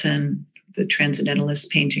Pelton, the Transcendentalist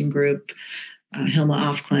Painting Group, Hilma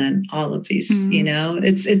Afklint, all of these,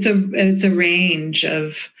 it's a range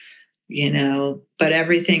of, but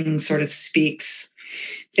everything sort of speaks.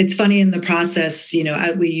 It's funny in the process,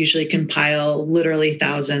 we usually compile literally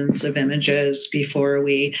thousands of images before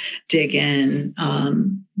we dig in,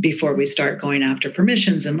 before we start going after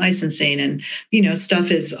permissions and licensing. And, stuff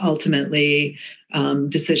is ultimately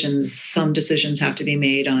decisions. Some decisions have to be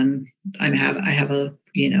made on, I have a,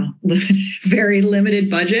 very limited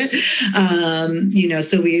budget.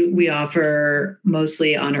 So we offer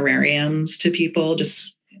mostly honorariums to people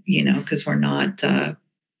just, because we're not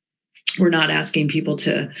asking people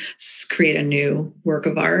to create a new work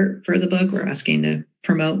of art for the book. We're asking to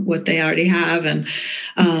promote what they already have. And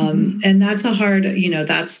that's a hard,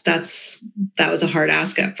 that was a hard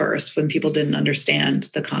ask at first when people didn't understand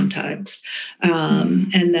the context.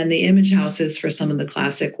 And then the image houses for some of the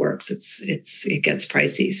classic works, it gets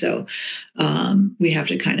pricey. So we have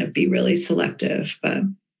to kind of be really selective, but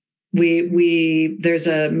there's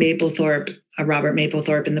a Robert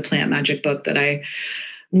Mapplethorpe in the Plant Magic book that I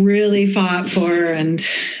really fought for, and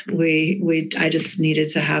I just needed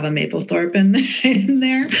to have a Mapplethorpe in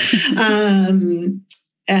there.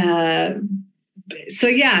 So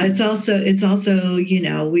yeah, it's also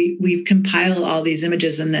we compile all these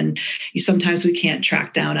images, and then sometimes we can't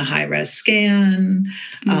track down a high-res scan,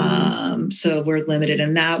 so we're limited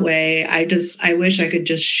in that way. I wish I could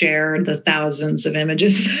just share the thousands of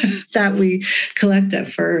images that we collect at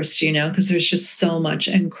first, because there's just so much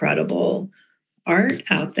incredible art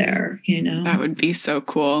out there, That would be so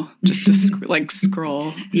cool, just to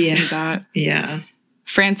scroll through that. Yeah.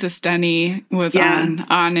 Frances Denny was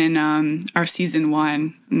on in our season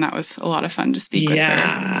 1, and that was a lot of fun to speak with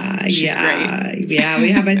her. She's great. Yeah,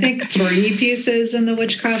 we have, I think, 3 pieces in the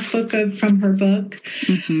Witchcraft book from her book.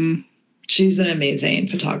 She's an amazing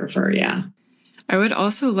photographer. Yeah. I would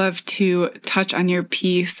also love to touch on your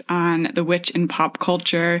piece on the witch in pop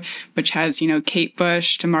culture, which has, Kate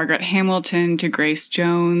Bush to Margaret Hamilton to Grace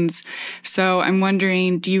Jones. So I'm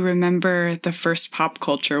wondering, do you remember the first pop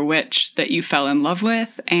culture witch that you fell in love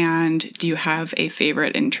with? And do you have a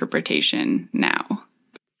favorite interpretation now?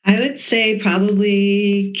 I would say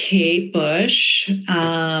probably Kate Bush,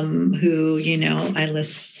 who, I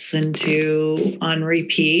listened to on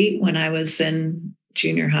repeat when I was in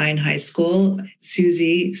junior high and high school.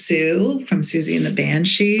 Susie Sue from Susie and the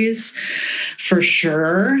Banshees, for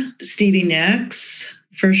sure. Stevie Nicks,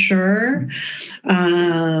 for sure.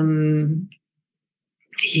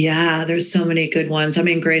 Yeah, there's so many good ones. I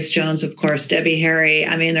mean, Grace Jones, of course, Debbie Harry.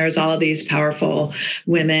 I mean, there's all these powerful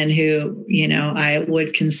women who, I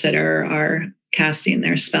would consider are casting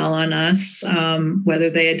their spell on us, whether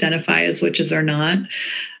they identify as witches or not.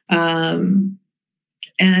 And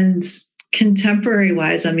contemporary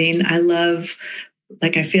wise, I mean,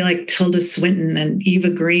 I feel like Tilda Swinton and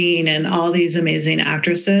Eva Green and all these amazing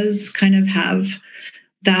actresses kind of have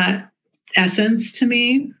that essence to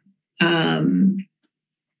me.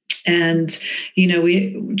 And,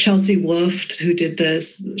 Chelsea Wolfe, who did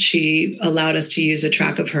this, she allowed us to use a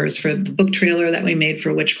track of hers for the book trailer that we made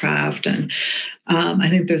for Witchcraft. And I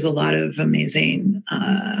think there's a lot of amazing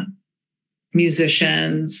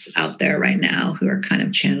musicians out there right now who are kind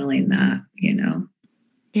of channeling that.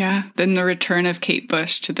 Yeah. Then the return of Kate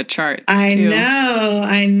Bush to the charts. I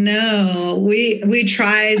know. We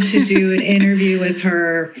tried to do an interview with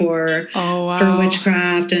her for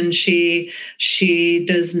Witchcraft, and she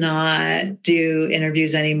does not do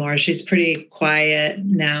interviews anymore. She's pretty quiet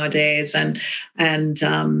nowadays. And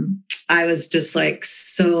I was just like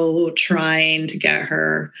so trying to get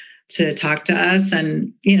her to talk to us.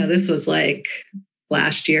 And, this was like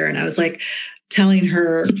last year. And I was like telling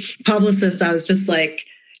her publicist, I was just like,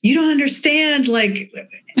 you don't understand, like,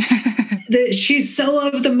 that she's so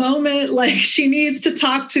of the moment, like she needs to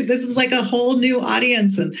talk to, this is like a whole new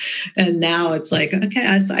audience. And now it's like,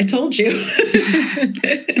 okay, I told you.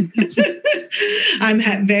 I'm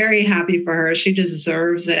very happy for her. She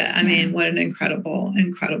deserves it. I mean, what an incredible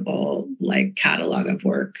like catalog of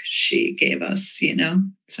work she gave us,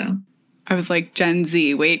 so. I was like, Gen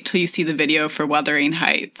Z, wait till you see the video for Wuthering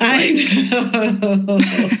Heights. I know.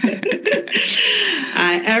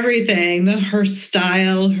 Everything, her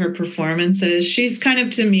style, her performances. She's kind of,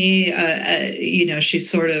 to me, she's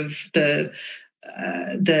sort of the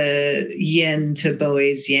yin to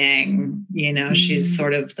Bowie's yang. She's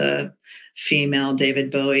sort of the female David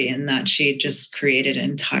Bowie in that she just created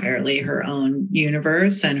entirely her own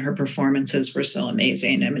universe, and her performances were so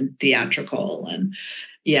amazing. I mean, theatrical, and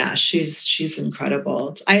yeah, she's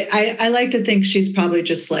incredible. I like to think she's probably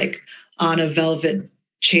just like on a velvet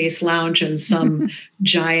Chase lounge in some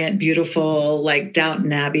giant, beautiful, like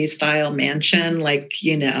Downton Abbey style mansion, like,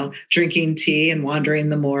 drinking tea and wandering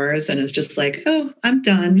the moors, and is just like, oh, I'm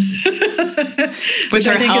done. With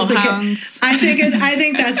her hellhounds. I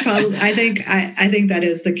think that's probably, I think that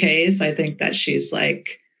is the case. I think that she's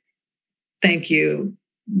like, thank you,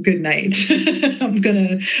 good night. I'm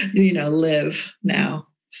gonna, live now.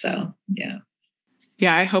 So, yeah.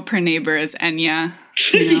 Yeah, I hope her neighbor is Enya.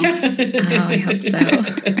 Oh, I hope so.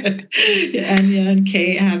 Enya and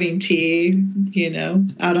Kate having tea,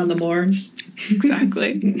 out on the moors.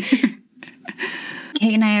 Exactly.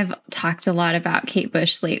 Kate and I have talked a lot about Kate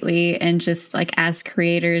Bush lately, and just like as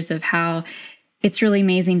creators of how it's really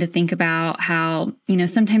amazing to think about how,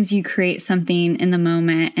 sometimes you create something in the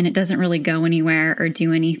moment and it doesn't really go anywhere or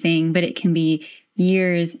do anything, but it can be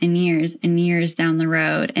years and years and years down the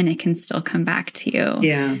road and it can still come back to you.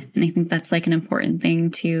 Yeah. And I think that's like an important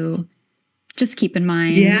thing to just keep in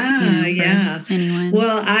mind. Yeah. Anyone.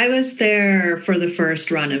 Well, I was there for the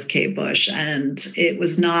first run of Kate Bush, and it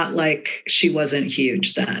was not like she wasn't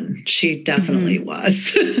huge then. She definitely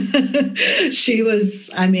was. She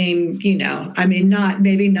was, maybe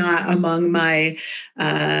not among my,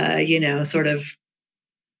 sort of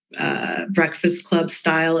Breakfast Club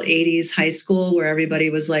style 80s high school where everybody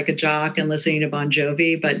was like a jock and listening to Bon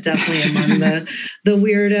Jovi, but definitely among the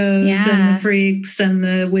weirdos and the freaks and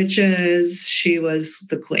the witches, she was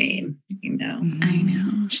the queen, I know,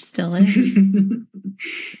 she still is.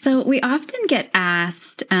 So we often get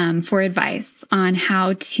asked for advice on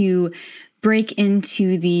how to break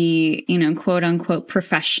into the, quote unquote,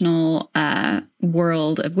 professional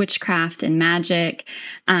world of witchcraft and magic,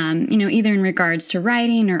 either in regards to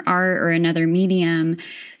writing or art or another medium.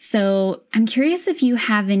 So I'm curious if you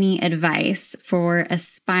have any advice for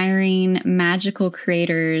aspiring magical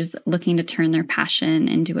creators looking to turn their passion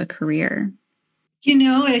into a career.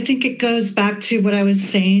 I think it goes back to what I was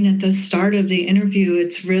saying at the start of the interview.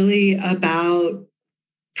 It's really about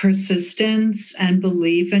persistence and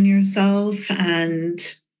belief in yourself. And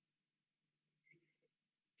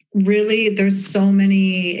really, there's so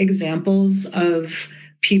many examples of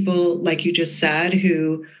people, like you just said,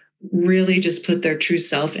 who really just put their true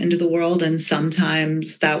self into the world. And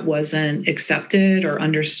sometimes that wasn't accepted or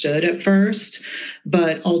understood at first.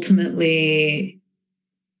 But ultimately,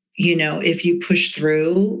 if you push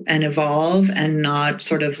through and evolve and not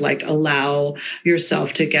sort of like allow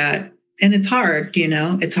yourself to get, and it's hard,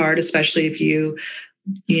 it's hard, especially if you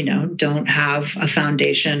don't have a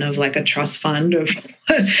foundation of like a trust fund of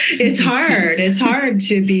it's hard. It's hard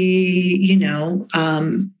to be,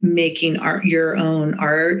 making your own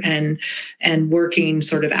art and working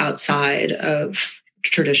sort of outside of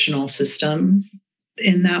traditional system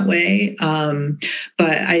in that way.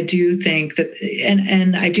 But I do think that,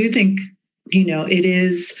 and I do think, it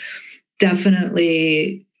is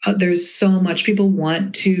definitely, there's so much people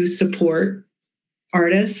want to support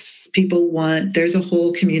artists. There's a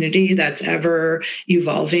whole community that's ever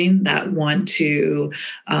evolving that want to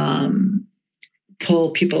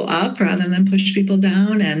pull people up rather than push people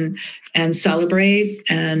down, and celebrate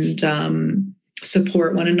and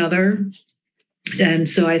support one another. And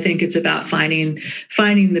so I think it's about finding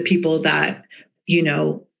the people that,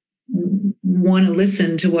 want to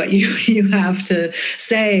listen to what you have to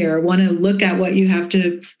say, or want to look at what you have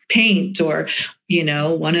to paint, or,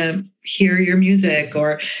 want to hear your music,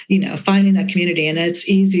 or, finding that community. And it's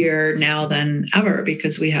easier now than ever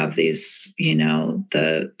because we have these,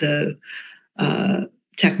 the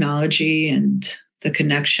technology and the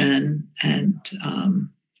connection. And,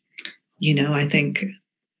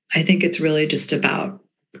 I think it's really just about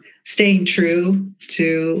staying true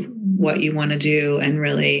to what you want to do and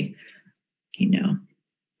really,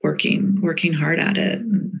 working hard at it.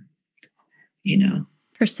 And,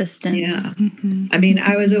 persistence. Yeah. Mm-hmm. I mean,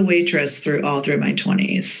 I was a waitress through my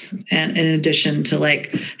 20s. And in addition to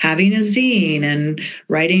like having a zine and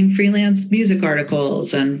writing freelance music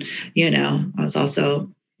articles. And, I was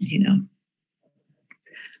also,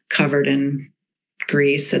 covered in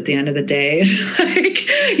grease at the end of the day. Like,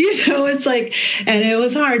 it's like, and it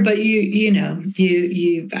was hard, but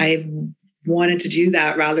I wanted to do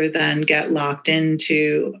that rather than get locked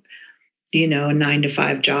into, a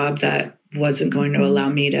 9-to-5 job that wasn't going to allow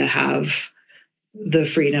me to have the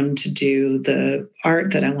freedom to do the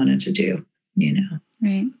art that I wanted to do,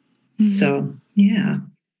 Right. Mm-hmm. So, yeah.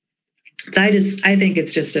 So I think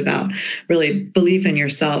it's just about really belief in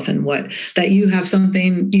yourself and that you have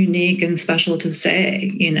something unique and special to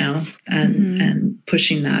say, and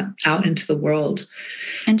pushing that out into the world.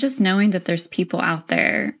 And just knowing that there's people out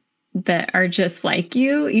there that are just like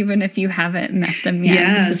you, even if you haven't met them yet.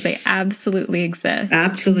 Yes. Because they absolutely exist.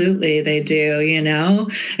 Absolutely, they do,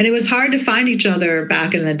 And it was hard to find each other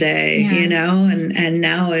back in the day, and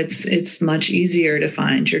now it's much easier to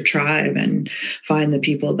find your tribe and find the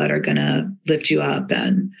people that are going to lift you up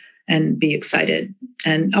and be excited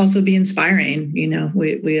and also be inspiring.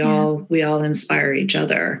 We all inspire each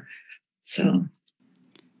other. So.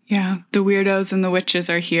 Yeah, the weirdos and the witches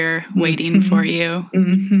are here waiting for you.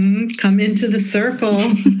 Mm-hmm. Come into the circle.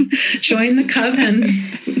 Join the coven.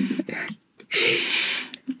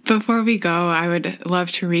 Before we go, I would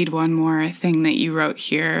love to read one more thing that you wrote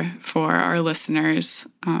here for our listeners.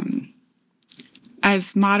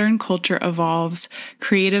 As modern culture evolves,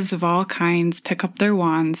 creatives of all kinds pick up their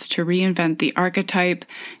wands to reinvent the archetype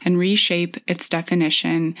and reshape its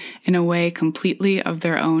definition in a way completely of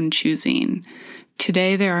their own choosing.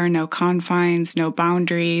 Today, there are no confines, no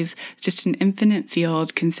boundaries, just an infinite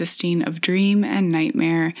field consisting of dream and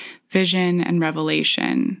nightmare, vision and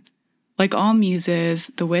revelation. Like all muses,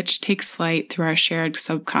 the witch takes flight through our shared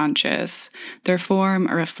subconscious, their form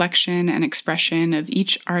a reflection and expression of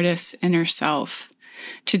each artist's inner self.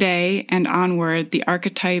 Today and onward, the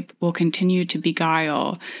archetype will continue to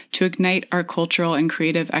beguile, to ignite our cultural and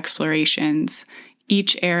creative explorations.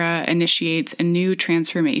 Each era initiates a new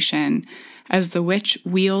transformation, as the witch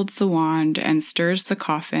wields the wand and stirs the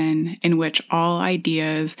coffin in which all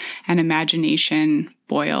ideas and imagination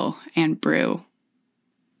boil and brew.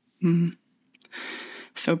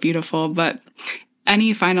 So beautiful. But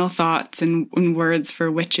any final thoughts and words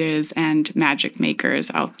for witches and magic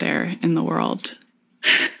makers out there in the world?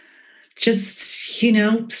 Just,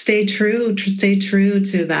 stay true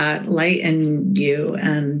to that light in you,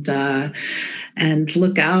 and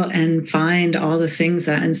look out and find all the things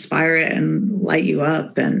that inspire it and light you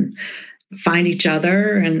up, and find each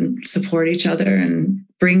other and support each other and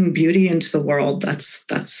bring beauty into the world. That's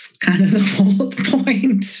kind of the whole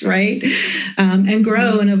point, right? And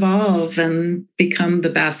grow and evolve and become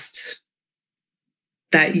the best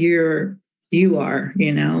that you are,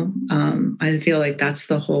 I feel like that's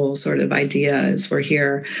the whole sort of idea, is we're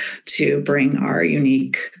here to bring our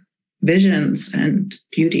unique visions and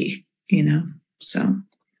beauty, so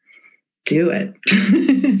do it.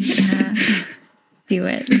 Yeah, do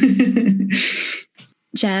it.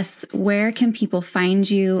 Jess, where can people find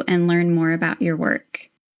you and learn more about your work?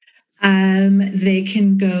 They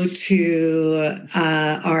can go to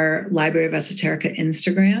our Library of Esoterica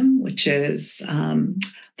Instagram, which is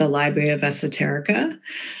the Library of Esoterica.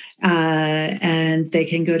 And they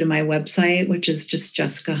can go to my website, which is just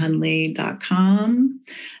jessicahunley.com.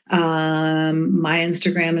 My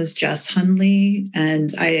Instagram is Jess Hunley,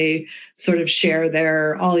 and I sort of share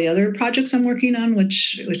there all the other projects I'm working on,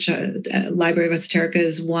 which Library of Esoterica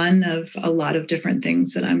is one of a lot of different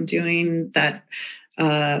things that I'm doing that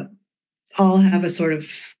all have a sort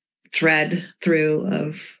of thread through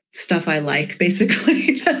of stuff I like,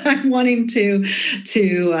 basically, that I'm wanting to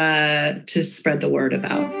spread the word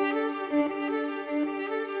about.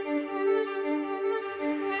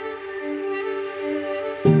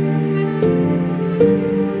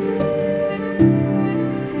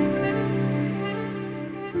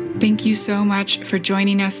 Thank you so much for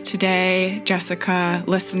joining us today, Jessica,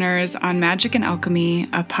 listeners, on Magic and Alchemy,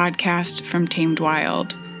 a podcast from Tamed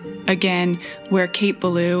Wild. Again, we're Kate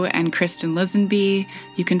Ballou and Kristen Lisenby.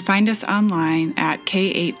 You can find us online at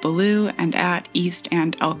K8Ballou and at East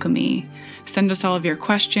and Alchemy. Send us all of your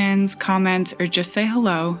questions, comments, or just say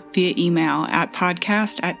hello via email at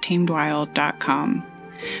podcast@tamedwild.com.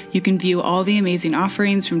 You can view all the amazing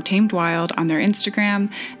offerings from Tamed Wild on their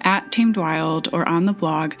Instagram at Tamed Wild or on the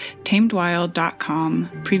blog tamedwild.com,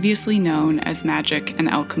 previously known as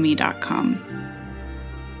magicandalchemy.com.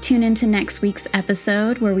 Tune into next week's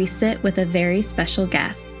episode where we sit with a very special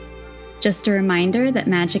guest. Just a reminder that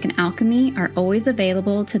magic and alchemy are always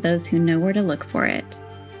available to those who know where to look for it.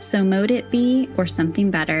 So mote it be or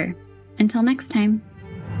something better. Until next time.